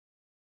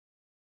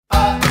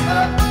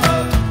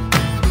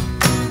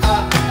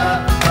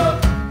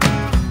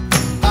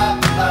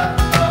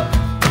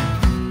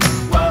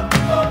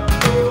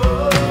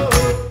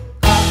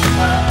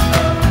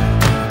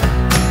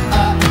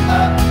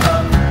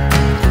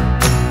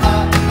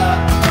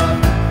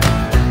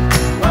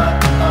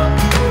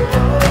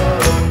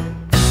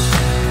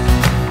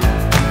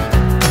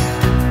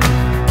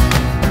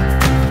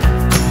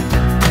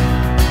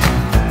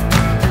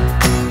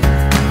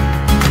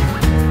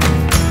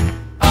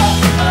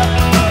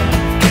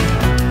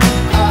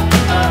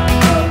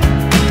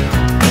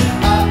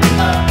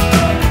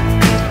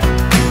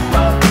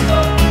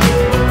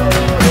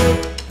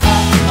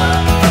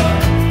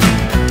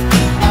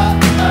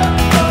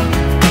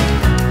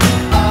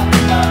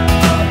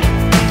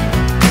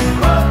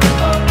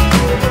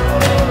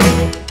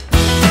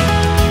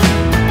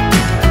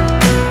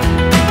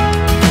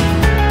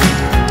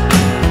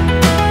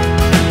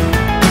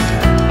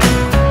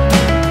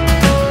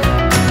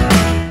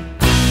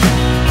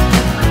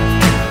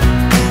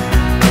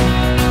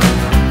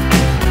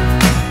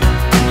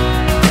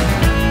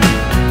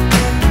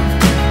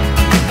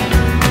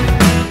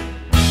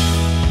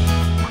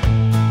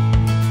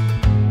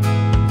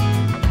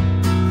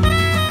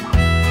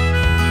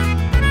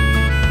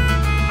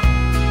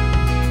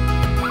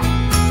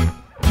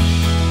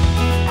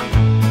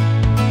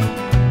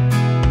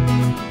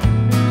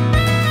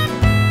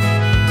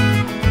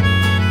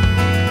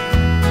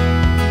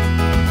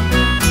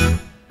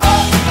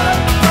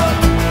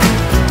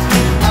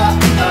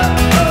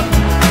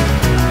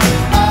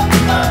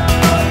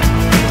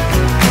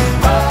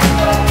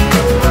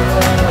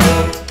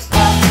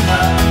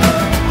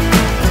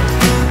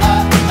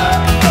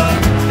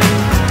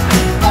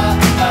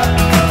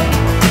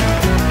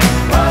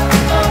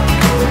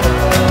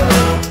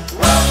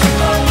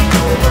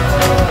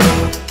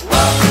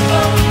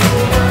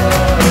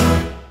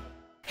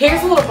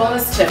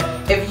bonus tip.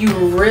 If you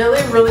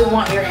really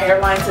want your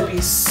hairline to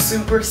be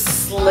super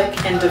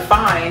slick and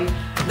defined,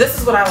 this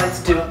is what I like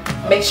to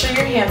do. Make sure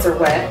your hands are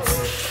wet.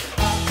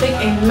 Take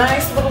a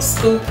nice little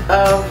scoop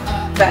of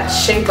that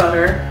shea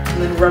butter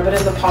and then rub it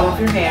in the palm of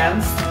your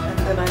hands. And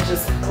then I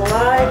just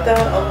glide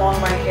that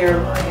along my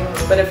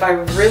hairline. But if I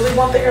really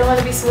want the hairline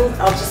to be smooth,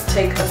 I'll just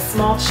take a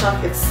small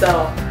chunk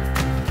itself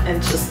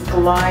and just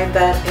glide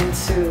that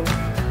into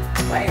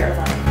my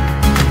hairline.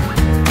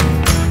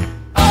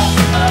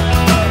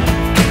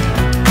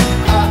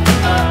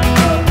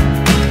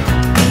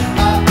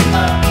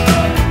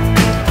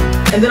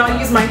 And then I'll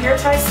use my hair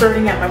tie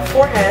starting at my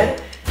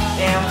forehead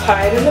and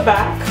tie it in the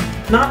back.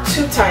 Not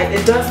too tight,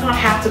 it does not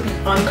have to be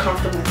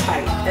uncomfortably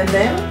tight. And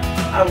then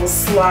I will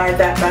slide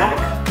that back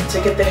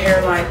to get the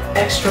hairline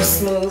extra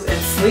smooth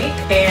and sleek,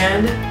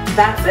 and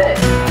that's it.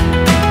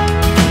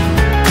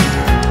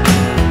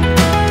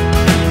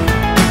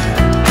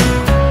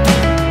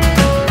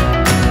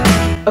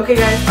 Okay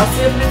guys, I'll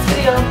see you in the next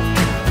video.